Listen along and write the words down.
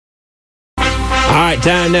All right,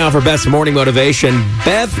 time now for Beth's morning motivation.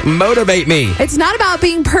 Beth, motivate me. It's not about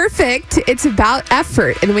being perfect. It's about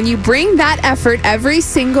effort. And when you bring that effort every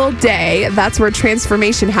single day, that's where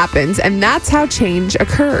transformation happens. And that's how change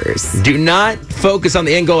occurs. Do not focus on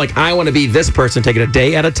the end goal like, I want to be this person. Take it a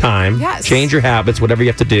day at a time. Yes. Change your habits, whatever you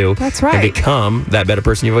have to do. That's right. And become that better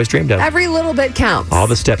person you've always dreamed of. Every little bit counts. All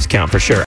the steps count for sure.